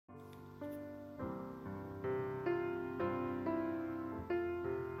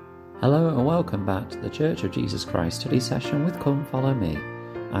Hello and welcome back to the Church of Jesus Christ study session with Come Follow Me.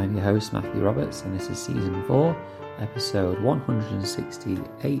 I'm your host Matthew Roberts and this is Season 4, Episode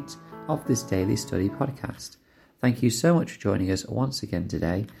 168 of this daily study podcast. Thank you so much for joining us once again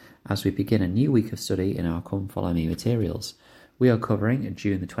today as we begin a new week of study in our Come Follow Me materials. We are covering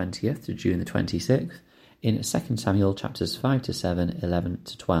June the 20th to June the 26th in 2 Samuel chapters 5 to 7, 11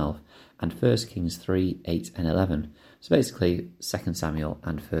 to 12 and 1 Kings 3, 8 and 11. So basically 2 Samuel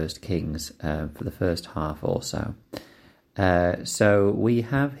and 1 Kings for the first half or so. So we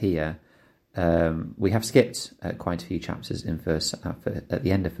have here, we have skipped quite a few chapters in at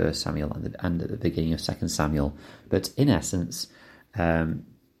the end of 1 Samuel and at the beginning of 2 Samuel. But in essence,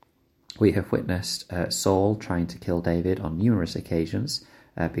 we have witnessed Saul trying to kill David on numerous occasions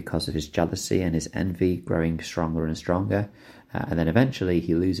because of his jealousy and his envy growing stronger and stronger. And then eventually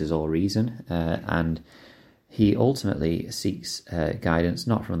he loses all reason and he ultimately seeks guidance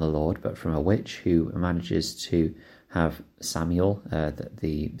not from the Lord but from a witch who manages to have Samuel,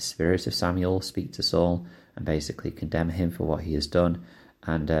 the spirit of Samuel, speak to Saul and basically condemn him for what he has done.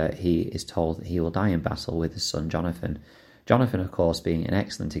 And he is told that he will die in battle with his son Jonathan. Jonathan, of course, being an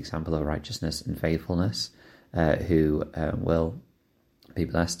excellent example of righteousness and faithfulness, who will be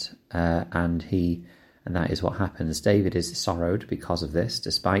blessed, and that is what happens. David is sorrowed because of this,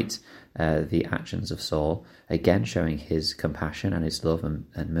 despite the actions of Saul, again showing his compassion and his love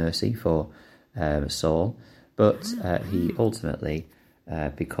and mercy for Saul. But he ultimately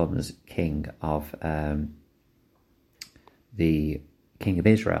becomes king of the king of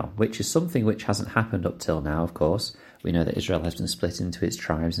Israel, which is something which hasn't happened up till now, of course. We know that Israel has been split into its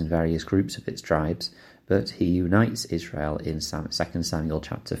tribes and various groups of its tribes, but he unites Israel in 2 Samuel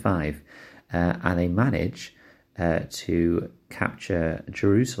chapter 5. And they manage to capture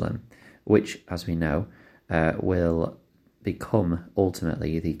Jerusalem, which, as we know, will become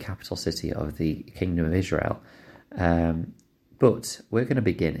ultimately the capital city of the Kingdom of Israel. But we're going to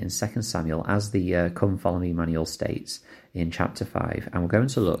begin in 2 Samuel, as the Come Follow Me manual states, in chapter 5, and we're going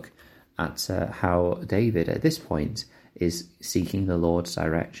to look at how David, at this point, is seeking the Lord's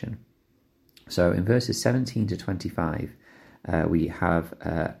direction. So in verses 17 to 25, we have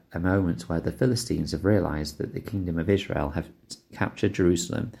a moment where the Philistines have realised that the kingdom of Israel have captured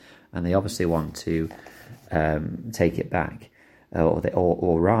Jerusalem, and they obviously want to take it back,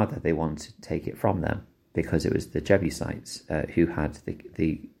 or rather they want to take it from them, because it was the Jebusites who had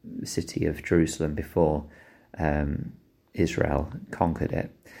the city of Jerusalem before Israel conquered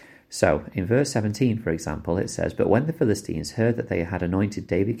it. So, in verse 17, for example, it says, "But when the Philistines heard that they had anointed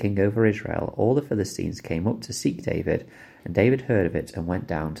David king over Israel, all the Philistines came up to seek David, and David heard of it and went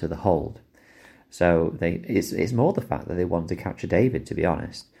down to the hold." So, it's more the fact that they want to capture David, to be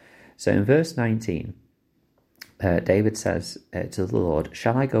honest. So, in verse 19, David says to the Lord,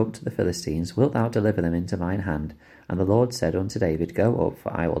 "Shall I go up to the Philistines? Wilt thou deliver them into mine hand?" And the Lord said unto David, "Go up,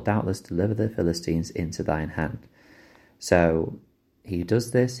 for I will doubtless deliver the Philistines into thine hand." So, he does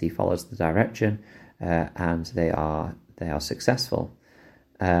this, he follows the direction, and they are successful.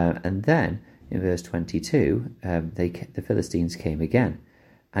 And then, in verse 22, the Philistines came again.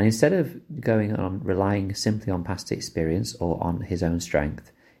 And instead of going on relying simply on past experience or on his own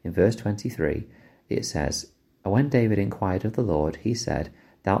strength, in verse 23, it says, "When David inquired of the Lord, he said,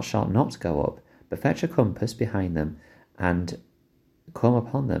 Thou shalt not go up, but fetch a compass behind them, and come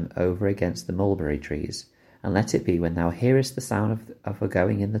upon them over against the mulberry trees. And let it be, when thou hearest the sound of a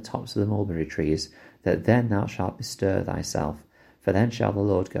going in the tops of the mulberry trees, that then thou shalt bestir thyself, for then shall the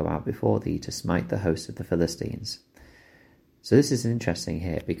Lord go out before thee to smite the host of the Philistines." So this is interesting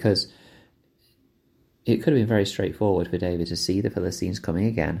here, because it could have been very straightforward for David to see the Philistines coming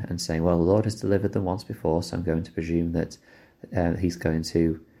again and saying, well, the Lord has delivered them once before, so I'm going to presume that he's going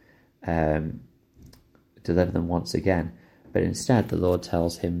to deliver them once again. But instead, the Lord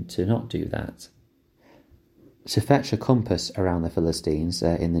tells him to not do that. To fetch a compass around the Philistines,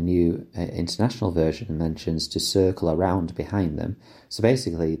 in the New International Version, mentions to circle around behind them. So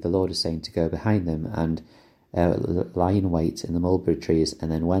basically, the Lord is saying to go behind them and lie in wait in the mulberry trees,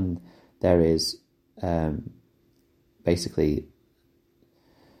 and then when there is basically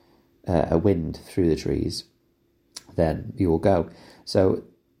a wind through the trees, then you will go. So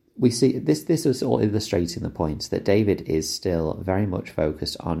we see this is all illustrating the point that David is still very much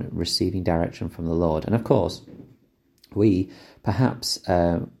focused on receiving direction from the Lord. And of course, we perhaps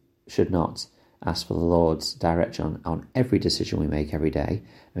should not ask for the Lord's direction on every decision we make every day.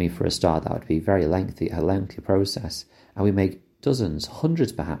 I mean, for a start, that would be a lengthy process. And we make dozens,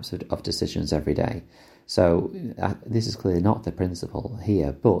 hundreds perhaps of decisions every day. So this is clearly not the principle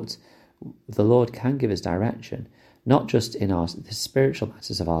here, but the Lord can give us direction. not just in the spiritual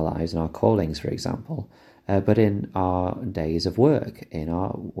matters of our lives and our callings, for example, but in our days of work, in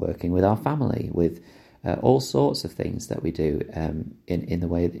our working with our family, with all sorts of things that we do in the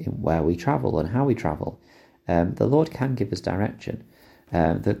way where we travel and how we travel. The Lord can give us direction.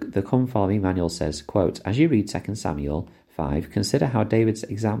 The Come Follow Me manual says, quote, "As you read 2 Samuel 5, consider how David's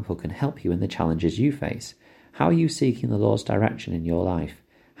example can help you in the challenges you face. How are you seeking the Lord's direction in your life?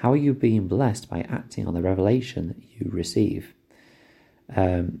 How are you being blessed by acting on the revelation that you receive?"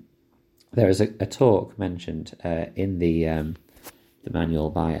 There is a talk mentioned in the manual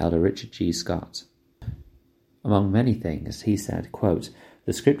by Elder Richard G. Scott. Among many things, he said, quote,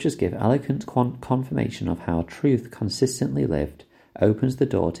 "The scriptures give eloquent confirmation of how truth consistently lived opens the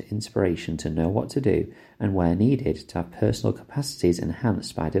door to inspiration to know what to do and where needed to have personal capacities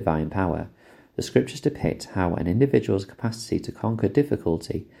enhanced by divine power. The scriptures depict how an individual's capacity to conquer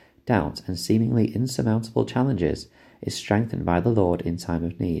difficulty, doubt, and seemingly insurmountable challenges is strengthened by the Lord in time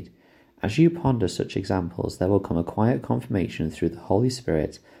of need. As you ponder such examples, there will come a quiet confirmation through the Holy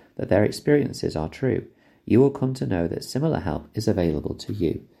Spirit that their experiences are true. You will come to know that similar help is available to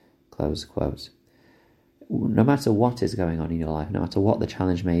you." Close quote. No matter what is going on in your life, no matter what the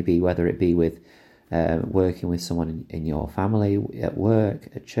challenge may be, whether it be with working with someone in your family, at work,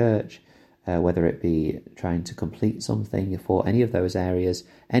 at church, whether it be trying to complete something for any of those areas,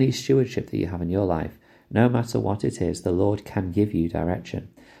 any stewardship that you have in your life, no matter what it is, the Lord can give you direction.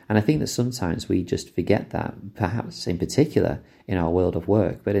 And I think that sometimes we just forget that, perhaps in particular in our world of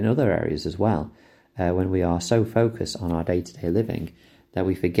work, but in other areas as well, when we are so focused on our day-to-day living, that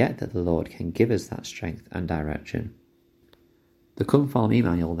we forget that the Lord can give us that strength and direction. The Come Follow Me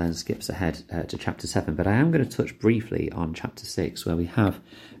manual then skips ahead to chapter 7, but I am going to touch briefly on chapter 6, where we have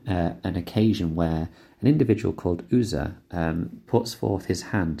an occasion where an individual called Uzzah puts forth his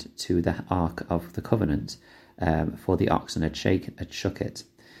hand to the Ark of the Covenant, for the oxen had shook it.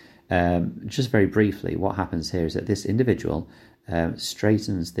 Just very briefly, what happens here is that this individual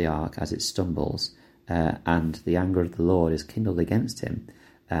straightens the ark as it stumbles, and the anger of the Lord is kindled against him,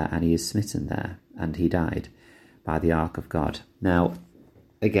 and he is smitten there, and he died by the ark of God. Now,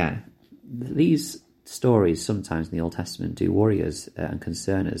 again, these stories sometimes in the Old Testament do worry us and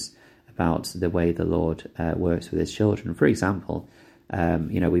concern us about the way the Lord works with his children. For example,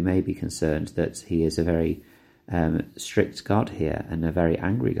 we may be concerned that he is a very strict God here and a very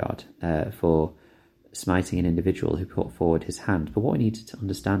angry God for smiting an individual who put forward his hand. But what we need to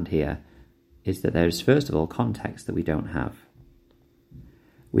understand here is that there is, first of all, context that we don't have.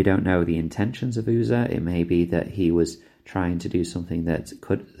 We don't know the intentions of Uzzah. It may be that he was trying to do something that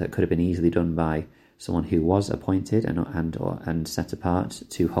could have been easily done by someone who was appointed and set apart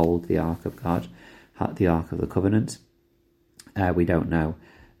to hold the Ark of God, the Ark of the Covenant. We don't know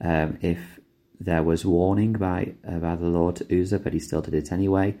if there was warning by the Lord to Uzzah, but he still did it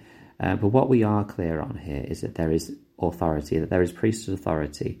anyway. But what we are clear on here is that there is authority, that there is priesthood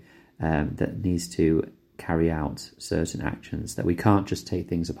authority that needs to carry out certain actions, that we can't just take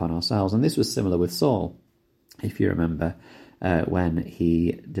things upon ourselves. And this was similar with Saul, if you remember, when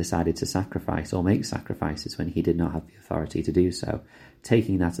he decided to sacrifice or make sacrifices when he did not have the authority to do so,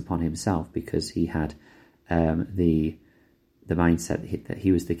 taking that upon himself because he had the mindset that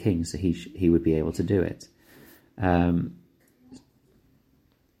he was the king, so he would be able to do it. In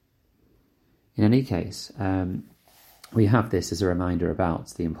any case, we have this as a reminder about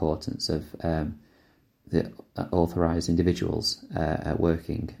the importance of the authorized individuals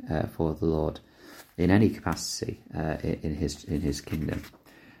working for the Lord in any capacity in his kingdom.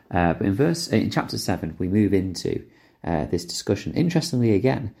 But in chapter 7, we move into this discussion, interestingly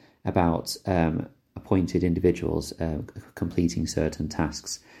again, about appointed individuals completing certain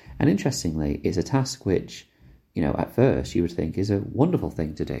tasks. And interestingly, it's a task which, at first you would think is a wonderful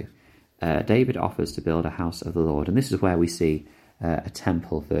thing to do. David offers to build a house of the Lord, and this is where we see a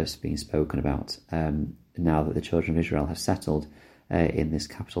temple first being spoken about, now that the children of Israel have settled in this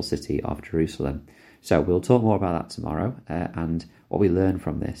capital city of Jerusalem. So we'll talk more about that tomorrow, and what we learn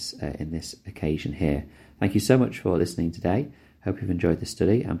from this in this occasion here. Thank you so much for listening today. Hope you've enjoyed this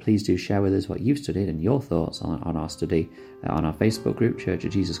study, and please do share with us what you've studied and your thoughts on our study on our Facebook group, Church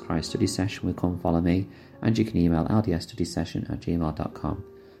of Jesus Christ Study Session with Come Follow Me, and you can email ldsstudysession@gmail.com.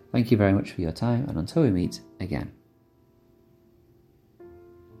 Thank you very much for your time, and until we meet again.